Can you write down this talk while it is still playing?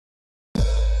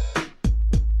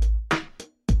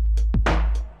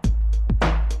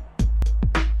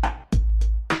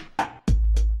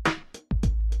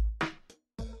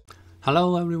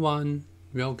Hello everyone,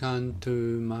 welcome to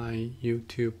my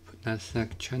YouTube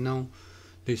NetSec channel.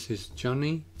 This is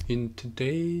Johnny. In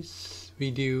today's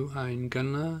video, I'm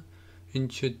gonna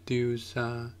introduce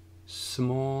a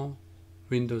small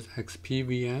Windows XP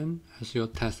VM as your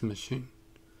test machine.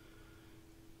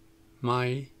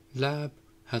 My lab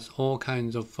has all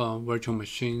kinds of virtual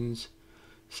machines.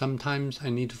 Sometimes I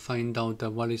need to find out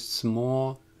what is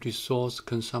small resource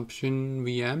consumption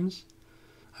VMs.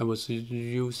 I was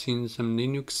using some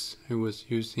Linux. I was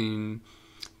using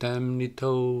damn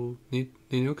little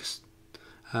Linux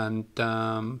and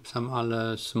some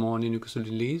other small Linux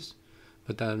release.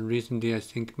 But recently I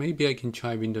think maybe I can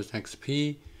try Windows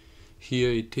XP.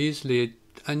 Here it is. They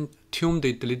tuned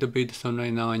it a little bit, so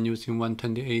right now I'm using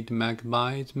 128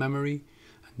 megabytes memory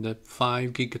and a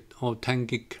 5 gig or 10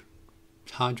 gig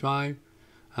hard drive.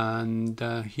 And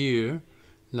here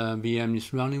the VM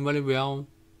is running very well.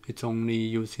 It's only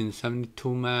using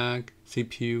 72 meg,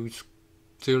 CPU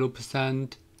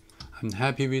 0%. I'm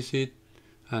happy with it.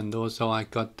 And also I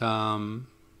got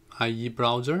IE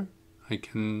browser. I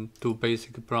can do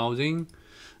basic browsing.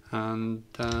 And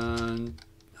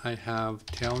I have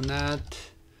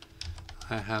Telnet.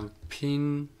 I have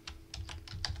Pin.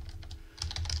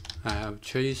 I have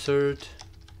Tracer.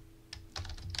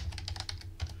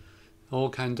 All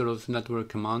kinds of network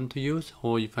command to use,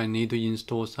 or if I need to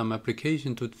install some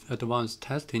application to advanced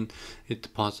testing, it's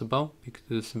possible because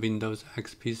it's Windows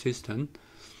XP system.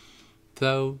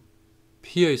 So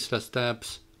here is the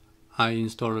steps. I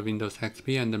install Windows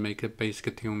XP and make a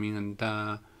basic tuning,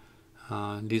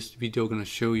 and this video gonna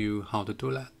show you how to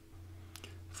do that.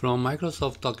 From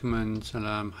Microsoft documents,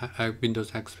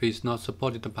 Windows XP is not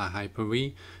supported by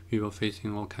Hyper-V. We were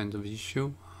facing all kinds of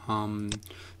issues.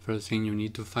 First thing you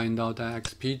need to find out the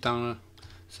XP download.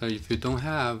 So if you don't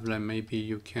have, then maybe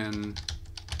you can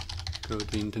go to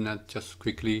the internet, just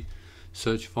quickly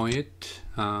search for it.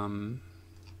 Then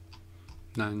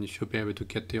you should be able to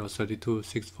get your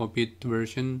 3264-bit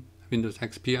version Windows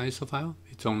XP ISO file.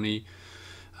 It's only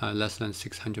less than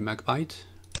 600 megabytes.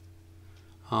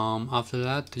 After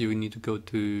that, you need to go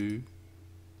to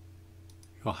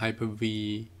your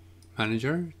Hyper-V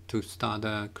manager to start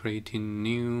creating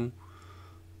new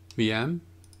VM.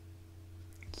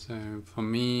 So for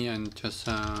me, and just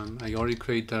I already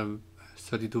created a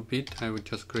 32-bit. I will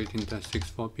just create in the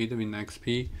 64-bit with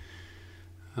XP.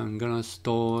 I'm gonna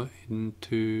store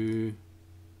into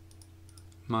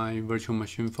my virtual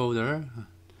machine folder.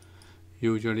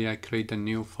 Usually I create a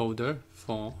new folder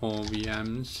for all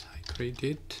VMs I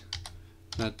created.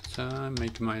 That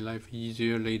make my life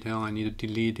easier. Later on I need to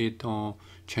delete it or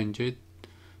change it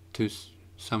to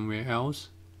somewhere else.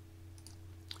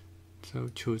 So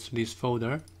choose this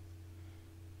folder,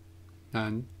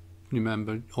 and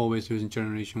remember always using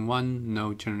generation 1,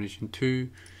 no generation 2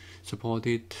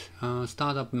 supported.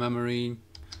 Startup memory,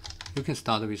 you can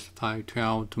start with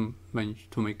 512 to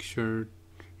make sure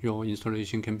your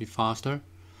installation can be faster.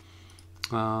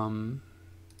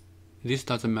 This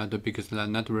doesn't matter because the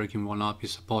networking will not be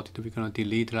supported. We're gonna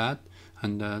delete that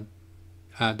and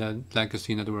add a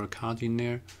legacy network card in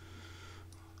there.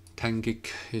 10 gig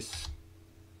is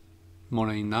more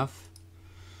than enough.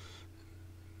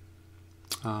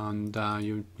 And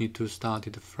you need to start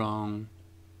it from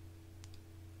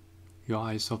your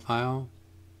ISO file,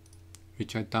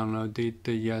 which I downloaded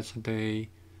yesterday.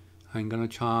 I'm gonna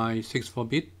try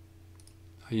 64-bit.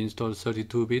 I installed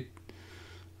 32-bit.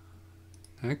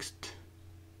 Next.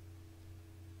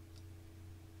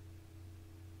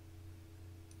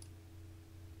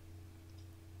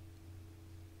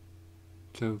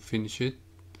 So finish it.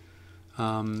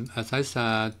 As I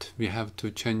said, we have to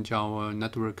change our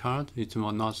network card. It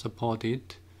will not support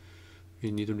it. We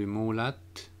need to remove that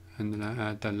and then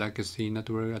add the legacy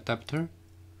network adapter.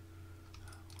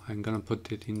 I'm gonna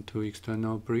put it into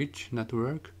external bridge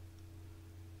network.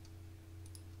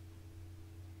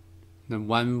 Then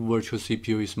one virtual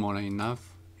CPU is more than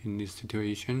enough in this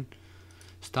situation.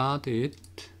 Start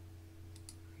it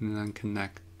and then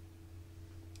connect.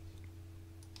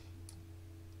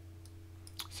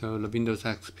 So the Windows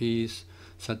XP is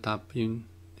set up in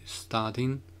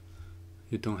starting.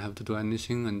 You don't have to do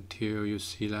anything until you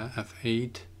see the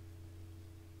F8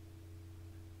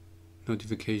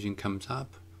 notification comes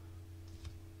up.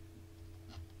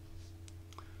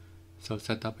 So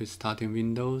setup is starting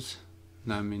Windows.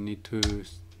 Now we need to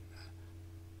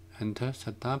enter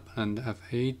setup and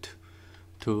F8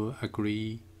 to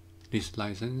agree this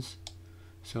license.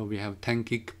 So we have 10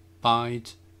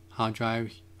 gigabyte hard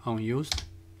drive unused.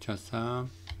 Just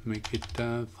make it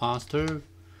faster.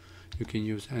 You can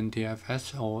use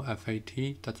NTFS or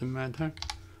FAT, doesn't matter.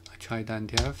 I tried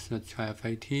NTFS, let's try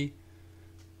FAT.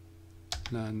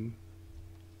 then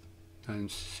the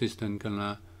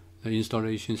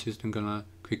installation system gonna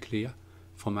quickly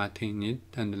formatting it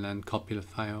and then copy the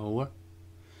file over.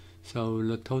 So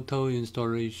the total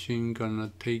installation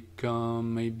gonna take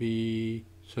maybe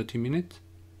 30 minutes.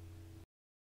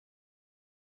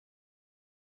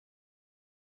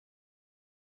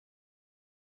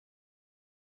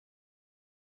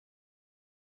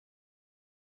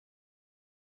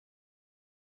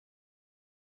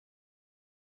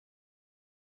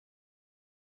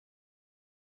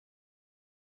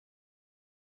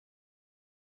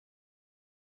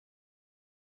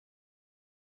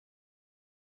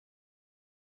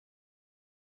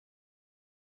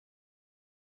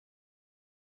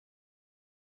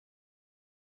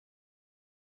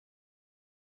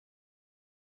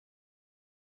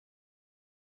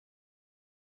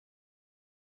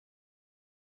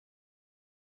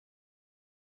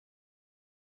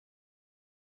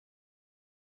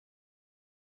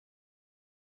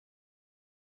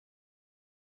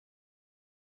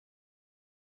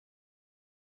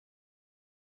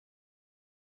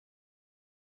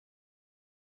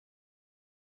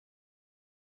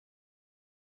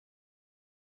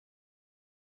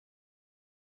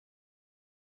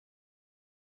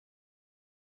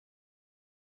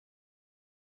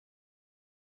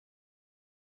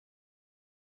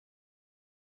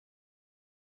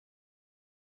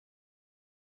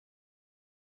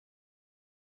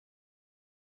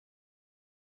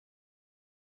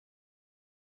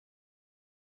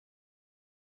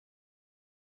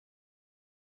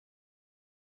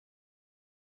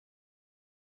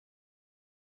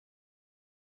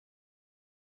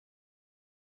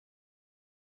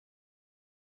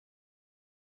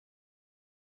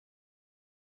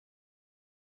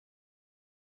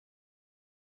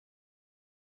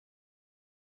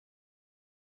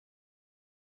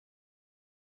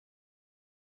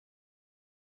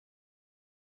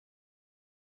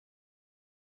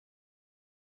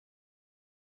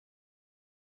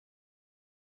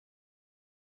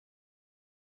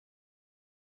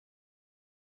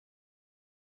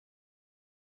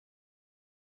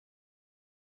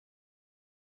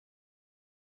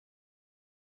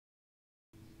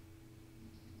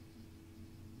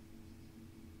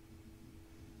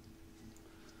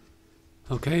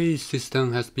 Okay,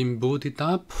 system has been booted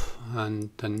up,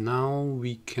 and now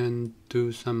we can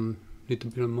do some little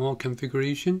bit more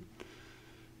configuration.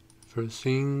 First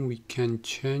thing, we can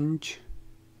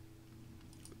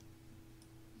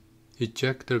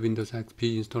eject the Windows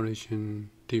XP installation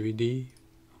DVD.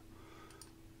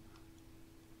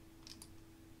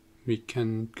 We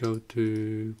can go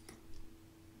to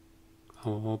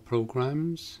our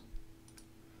programs,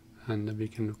 and we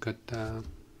can look at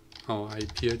our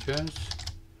IP address.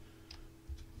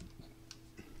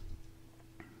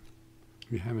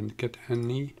 We haven't got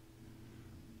any.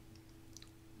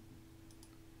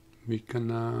 We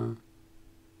can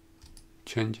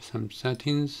change some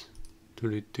settings to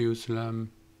reduce the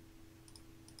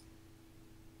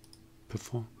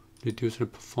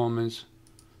performance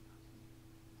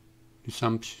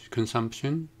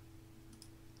consumption.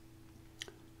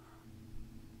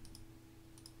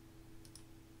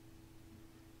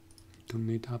 Don't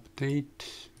need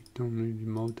update. We don't need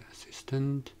remote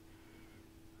assistant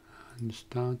and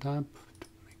startup to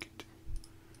make it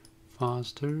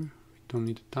faster. We don't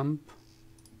need a dump.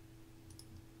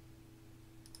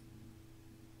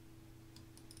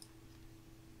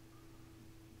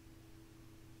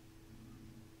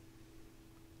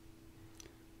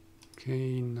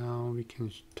 Okay, now we can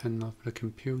turn off the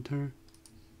computer.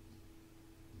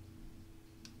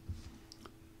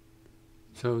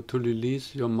 So to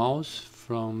release your mouse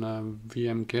from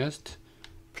VM guest,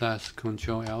 press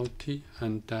Ctrl Alt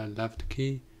and left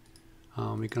key.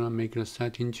 We're gonna make the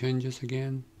setting changes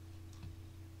again.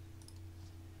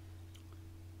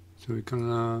 So we're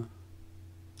gonna,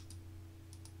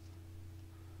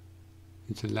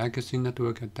 it's a legacy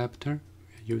network adapter.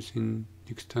 We're using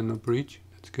external bridge.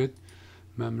 That's good.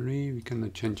 Memory, we're gonna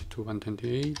change it to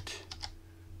 128.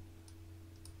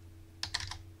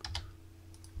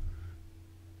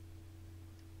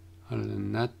 Other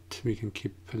than that, we can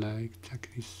keep like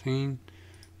exactly the same.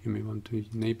 You may want to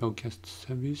enable guest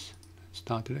service.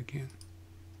 Start it again.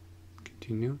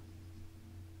 Continue.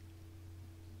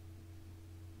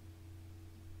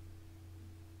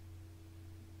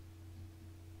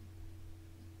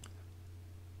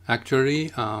 Actually,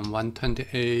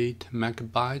 128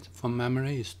 megabytes for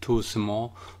memory is too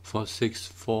small for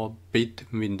 64-bit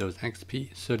Windows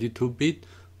XP. 32-bit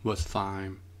was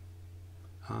fine.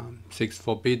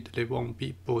 64-bit they won't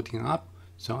be booting up,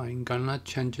 so I'm gonna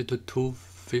change it to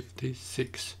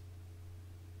 256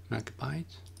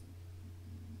 megabytes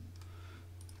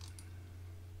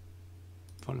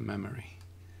for the memory.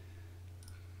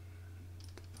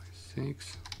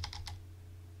 6.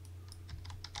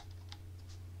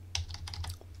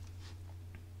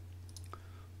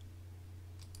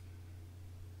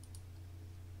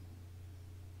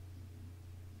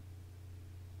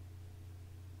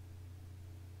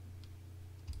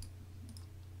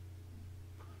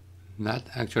 That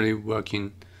actually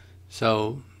working.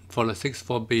 So for the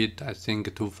 64-bit, I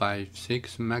think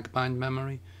 256 megabyte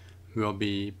memory will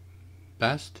be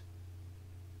best.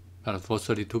 But for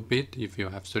 32-bit, if you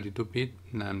have 32-bit,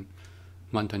 then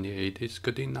 128 is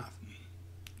good enough.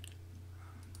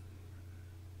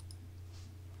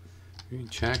 You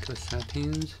check the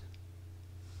settings.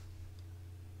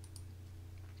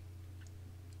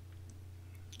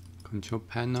 Control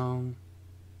panel.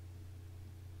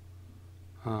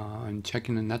 I'm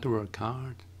checking the network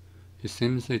card. It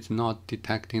seems it's not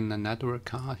detecting the network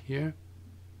card here.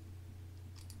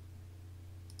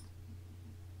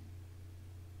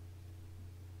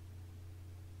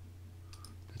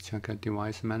 Let's check a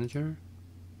device manager.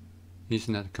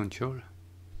 Ethernet controller.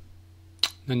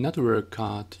 The network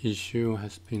card issue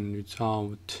has been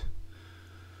resolved.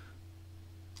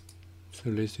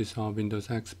 So this is our Windows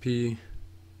XP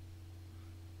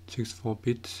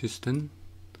 64-bit system.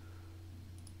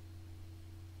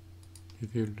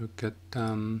 If you look at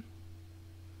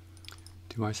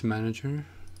device manager,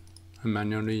 I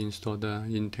manually installed the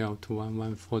Intel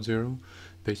 21140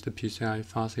 based PCI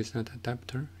fast Ethernet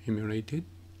adapter emulated.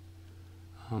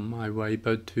 I was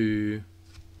able to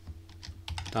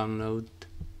download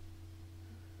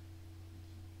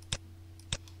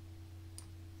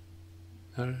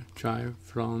a drive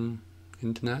from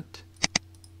internet.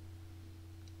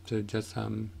 So just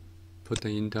put the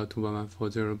Intel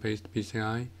 21140 based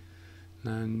PCI.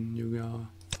 Then you will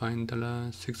find the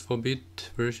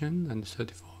 64-bit version and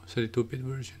 32-bit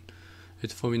version.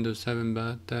 It's for Windows 7,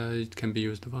 but it can be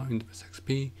used for Windows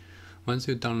XP. Once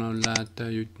you download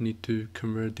that, you need to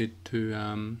convert it to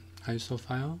ISO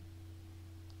file.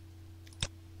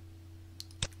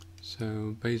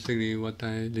 So basically,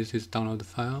 this is download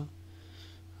file.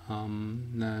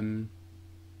 Then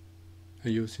I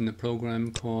use in a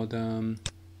program called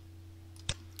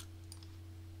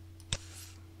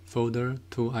folder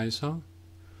to ISO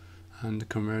and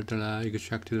convert the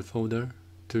extracted folder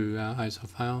to ISO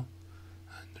file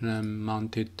and then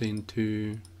mount it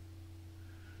into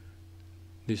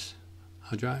this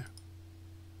hard drive,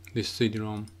 this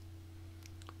CD-ROM.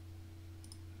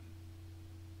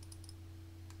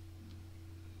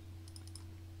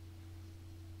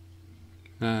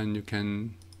 And you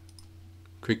can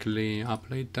quickly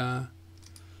upload the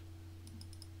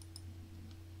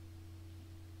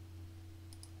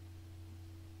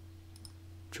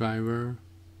driver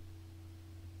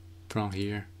from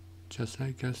here, just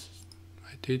like as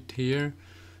I did here.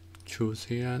 Choose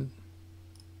here,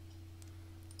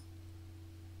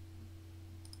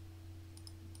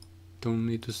 don't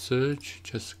need to search,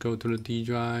 just go to the D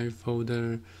drive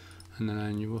folder and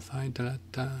then you will find that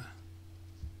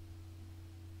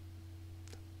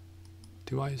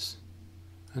device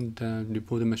and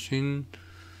reboot the machine.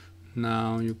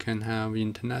 Now you can have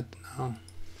internet now.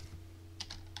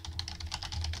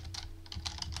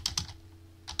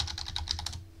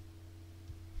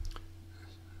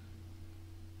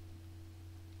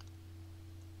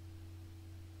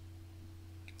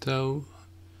 So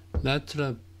that's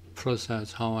the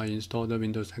process how I installed the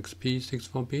Windows XP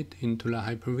 64-bit into the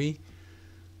Hyper-V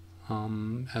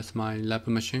as my lab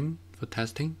machine for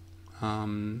testing.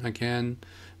 Again,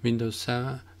 Windows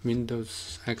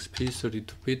XP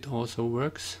 32-bit also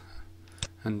works,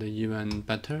 and even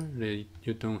better,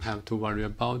 you don't have to worry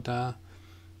about the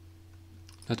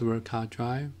network hard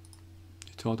drive.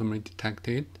 It's automatically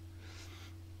detected.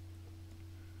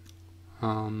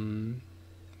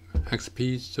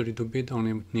 XP 32-bit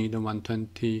only need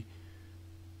 120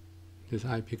 this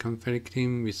IP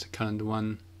conflicting with the current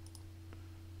one.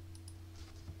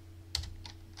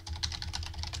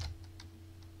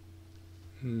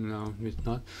 No, it's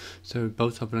not. So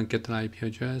both of them get the IP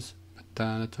address, but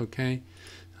that's okay.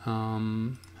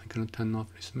 I'm gonna turn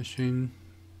off this machine.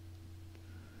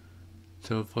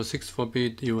 So for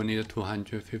 64-bit, you will need a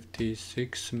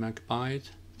 256 megabyte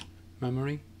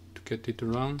memory to get it to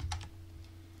run.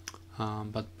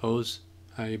 But both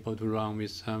are able to run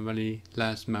with very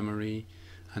less memory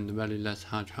and very less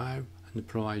hard drive, and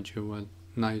provide you a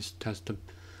nice test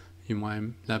in my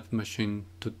lab machine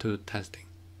to do testing.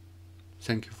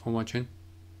 Thank you for watching.